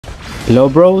Hello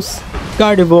bros,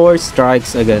 Gardevoir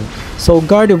strikes again. So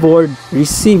Gardevoir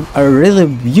received a really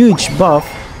huge buff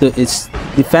to its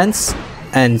defense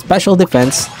and special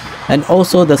defense, and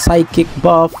also the psychic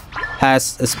buff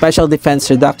has a special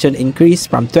defense reduction increase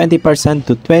from 20%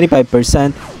 to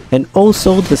 25%, and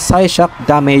also the Psyshock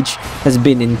damage has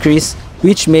been increased,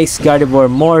 which makes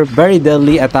Gardevoir more very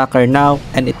deadly attacker now,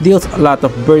 and it deals a lot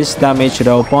of burst damage to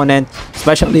the opponent,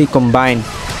 especially combined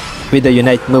with the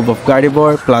Unite move of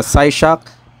Gardevoir plus Psyshock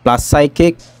plus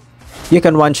Psychic. You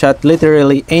can one-shot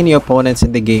literally any opponents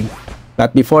in the game.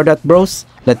 But before that bros,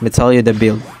 let me tell you the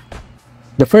build.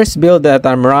 The first build that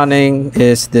I'm running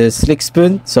is the Slick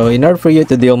Spoon, so in order for you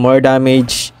to deal more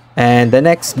damage. And the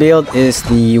next build is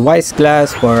the Wise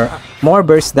Glass for more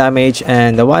burst damage,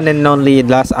 and the one and only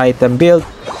last item build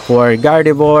for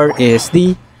Gardevoir is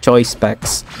the Choice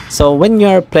Specs. So when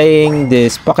you're playing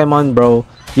this Pokemon bro,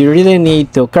 you really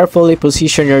need to carefully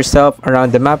position yourself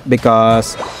around the map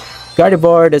because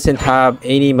Gardevoir doesn't have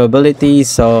any mobility,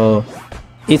 so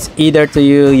it's either to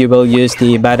you will use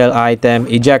the battle item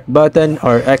eject button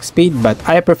or X speed, but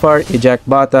I prefer eject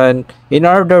button in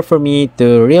order for me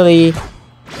to really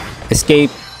escape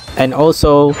and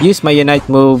also use my Unite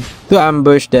move to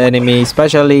ambush the enemy,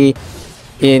 especially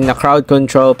in a crowd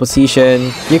control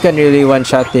position. You can really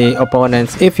one-shot the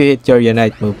opponents if you hit your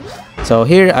Unite move. So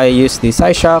here I use the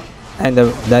Psyshock, and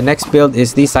the next build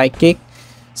is the Psychic.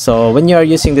 So when you are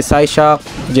using the Psyshock,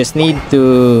 you just need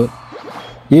to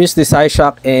use the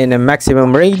Psyshock in a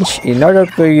maximum range in order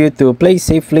for you to play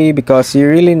safely, because you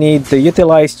really need to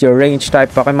utilize your range type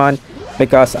Pokemon,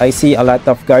 because I see a lot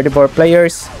of Gardevoir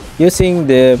players using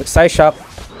the Psyshock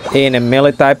in a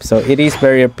melee type, so it is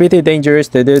pretty dangerous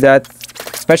to do that,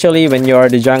 especially when you are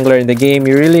the jungler in the game.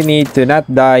 You really need to not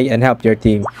die and help your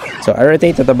team. So I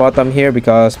rotate at the bottom here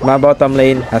because my bottom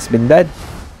lane has been dead,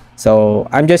 so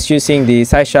I'm just using the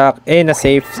Psyshock in a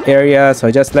safe area.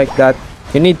 So just like that,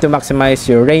 you need to maximize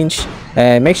your range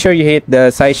and make sure you hit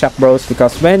the Psyshock bros,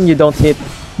 because when you don't hit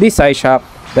the Psyshock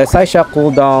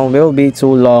cooldown will be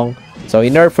too long. So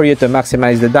in order for you to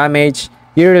maximize the damage,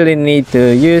 you really need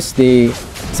to use the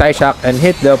Psyshock and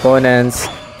hit the opponents.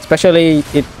 Especially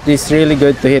it is really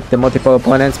good to hit the multiple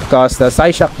opponents because the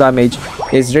Psyshock damage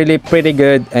is really pretty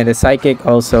good, and the Psychic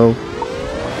also.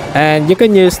 And you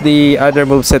can use the other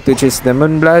moveset, which is the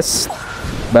Moonblast,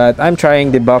 but I'm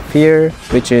trying the buff here,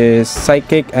 which is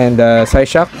Psychic and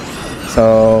Psyshock,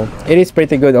 so it is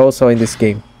pretty good also in this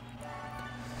game.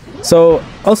 So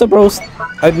also bros,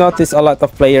 I've noticed a lot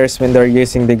of players when they're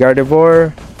using the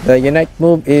Gardevoir, the Unite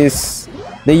move is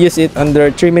they use it under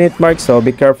 3-minute mark, so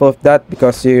be careful of that,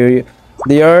 because your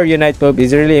Unite move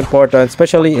is really important,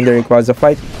 especially in the Rayquaza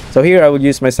fight. So here I will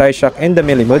use my Psyshock in the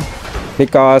melee mode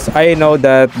because I know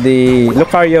that the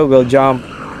Lucario will jump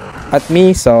at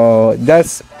me, so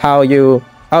that's how you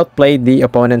outplay the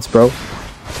opponents bro.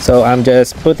 So I'm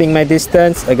just putting my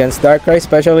distance against Darkrai,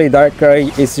 especially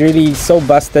Darkrai is really so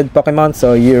busted Pokemon,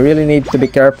 so you really need to be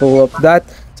careful of that.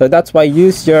 So that's why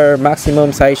use your maximum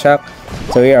Psyshock.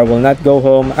 So here I will not go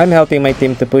home. I'm helping my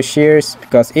team to push here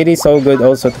because it is so good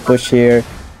also to push here.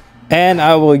 And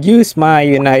I will use my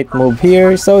Unite move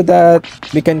here so that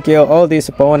we can kill all these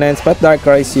opponents. But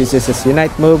Darkrai uses his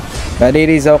Unite move, but it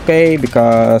is okay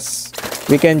because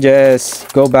we can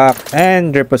just go back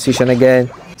and reposition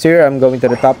again. So here I'm going to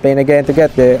the top lane again to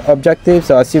get the objective.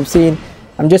 So as you've seen,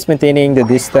 I'm just maintaining the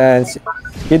distance.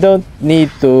 You don't need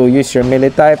to use your melee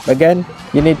type again.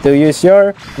 You need to use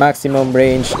your maximum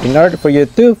range in order for you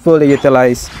to fully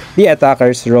utilize the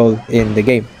attacker's role in the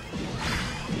game.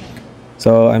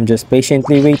 So I'm just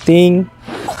patiently waiting,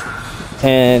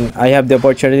 and I have the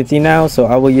opportunity now, so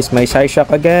I will use my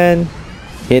Psyshock again,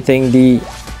 hitting the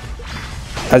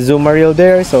Azumarill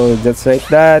there. So that's like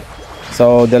that.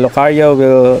 So the Lucario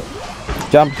will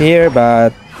jump here,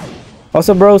 but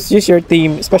also bros, use your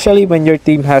team, especially when your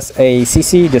team has a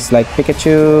CC just like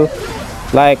Pikachu,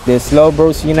 like this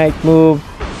Slowbros Unite move.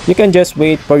 You can just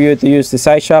wait for you to use the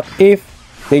Psyshock if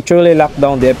they truly lock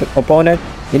down the opponent,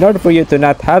 in order for you to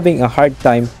not having a hard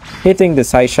time hitting the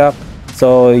Psyshock.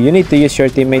 So you need to use your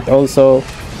teammate also.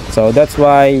 So that's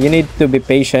why you need to be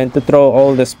patient to throw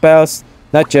all the spells,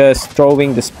 not just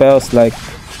throwing the spells like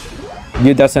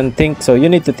you doesn't think. So you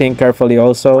need to think carefully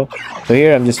also. So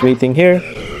here I'm just waiting here,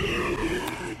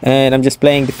 and I'm just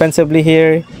playing defensively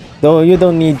here, though you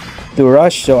don't need to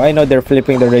rush. So I know they're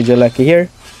flipping the Regieleki here,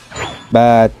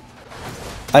 but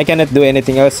I cannot do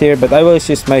anything else here. But I will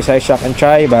use my Psyshock and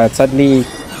try, but sadly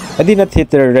I did not hit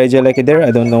the Regieleki there.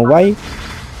 I don't know why,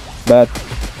 but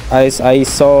as I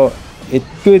saw, it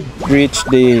could reach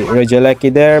the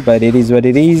Regieleki there, but it is what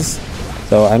it is.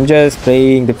 So I'm just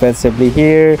playing defensively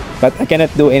here, but I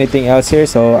cannot do anything else here,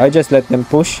 so I just let them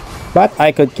push. But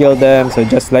I could kill them, so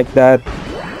just like that,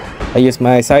 I use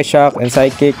my Psy Shock and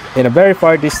Psychic in a very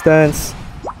far distance.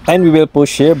 And we will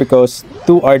push here because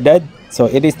 2 are dead. So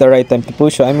it is the right time to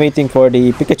push. So I'm waiting for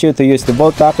the Pikachu to use the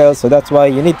Volt Tackle. So that's why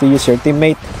you need to use your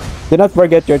teammate. Do not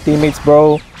forget your teammates,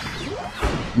 bro.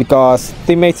 Because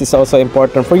teammates is also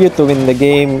important for you to win the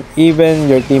game. Even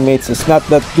your teammates is not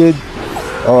that good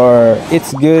or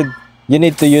it's good, you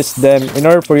need to use them in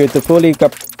order for you to fully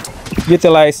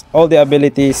utilize all the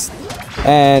abilities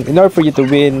and in order for you to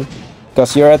win,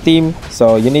 because you're a team.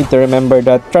 So you need to remember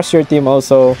that, trust your team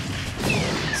also.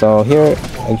 So here,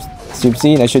 as you've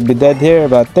seen, I should be dead here,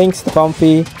 but thanks to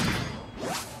Comfy,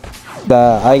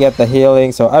 I get the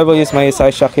healing. So I will use my Psy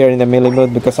Shock here in the melee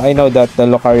mode because I know that the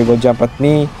Lokari will jump at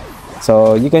me.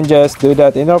 So you can just do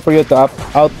that in order for you to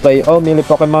outplay all melee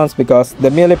Pokemons, because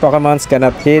the melee Pokemons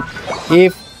cannot hit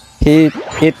if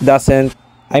it doesn't,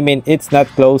 I mean, it's not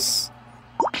close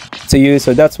to you.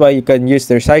 So that's why you can use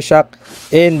their Psy Shock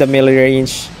in the melee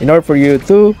range in order for you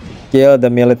to kill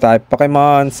the melee type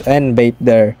Pokemons and bait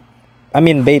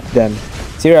them.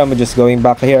 So here I'm just going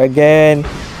back here again,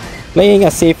 playing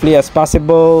as safely as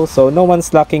possible so no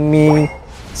one's locking me.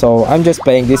 So I'm just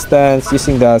playing distance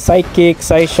using the Psychic,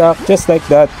 Psy Shock, just like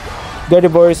that.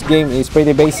 Gardevoir's game is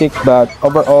pretty basic, but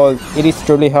overall it is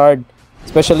truly hard,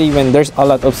 especially when there's a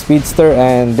lot of speedster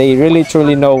and they really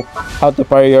truly know how to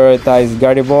prioritize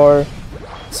Gardevoir.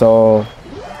 So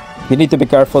you need to be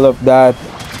careful of that,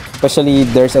 especially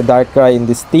there's a Darkrai in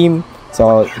this team.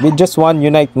 So with just one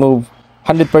Unite move,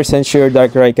 100% sure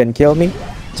Darkrai can kill me.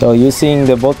 So using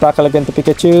the Volt Tackle again to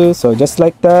Pikachu, so just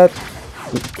like that.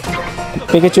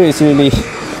 Pikachu is really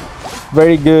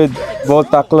very good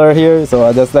Volt Tackler here,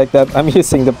 so just like that, I'm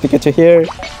using the Pikachu here.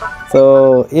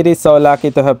 So it is so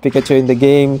lucky to have Pikachu in the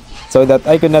game, so that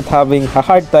I could not having a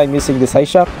hard time using the Psy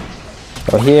Shock.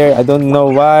 So here, I don't know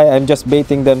why, I'm just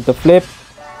baiting them to flip,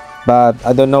 but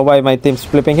I don't know why my team's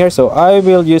flipping here. So I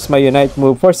will use my Unite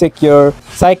move for secure,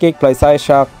 Psychic plus Psy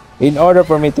Shock, in order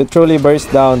for me to truly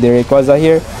burst down the Rayquaza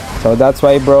here. So that's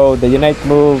why, bro, the Unite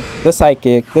move, the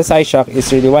Psychic, the Psy Shock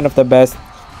is really one of the best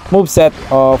moveset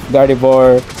of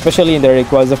Gardevoir, especially in the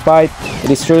Rayquaza fight. It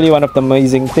is truly one of the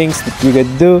amazing things that you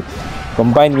could do,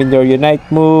 combined with your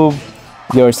Unite move,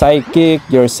 your Psychic,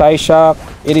 your Psy Shock.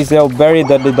 It is a very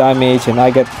deadly damage, and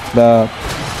I get the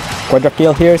quadra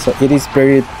kill here, so it is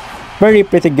pretty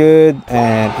good,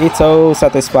 and it's so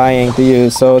satisfying to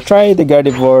use. So try the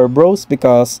Gardevoir, bros,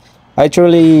 because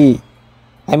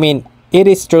it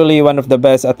is truly one of the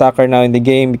best attacker now in the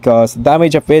game, because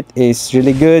damage of it is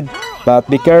really good. But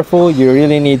be careful, you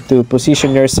really need to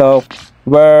position yourself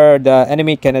where the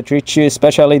enemy cannot reach you,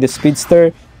 especially the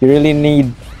speedster. You really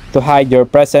need to hide your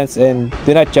presence and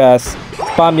do not just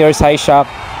spam your Psy Shock,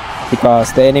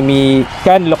 because the enemy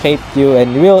can locate you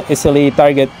and will easily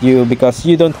target you because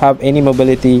you don't have any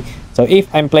mobility. So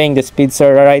if I'm playing the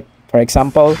speedster, right, for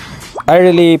example, I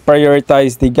really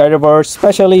prioritize the Gardevoir,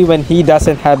 especially when he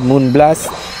doesn't have Moonblast.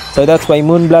 So that's why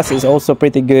Moonblast is also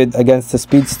pretty good against the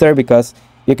speedster, because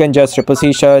you can just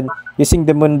reposition using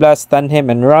the Moonblast, stun him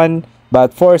and run.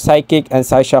 But for Psychic and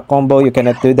Psy Shock combo, you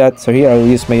cannot do that. So here I will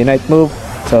use my Unite move.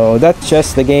 So that's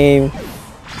just the game.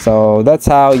 So that's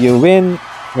how you win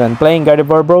when playing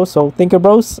Gardevoir, bros. So thank you,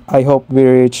 bros. I hope we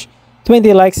reach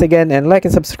 20 likes again, and like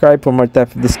and subscribe for more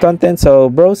type of this content. So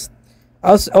bros,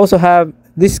 I also have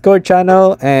Discord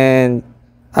channel, and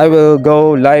I will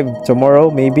go live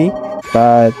tomorrow maybe,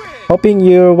 but hoping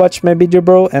you watch my video,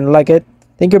 bro, and like it.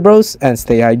 Thank you, bros, and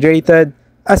stay hydrated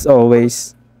as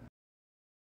always.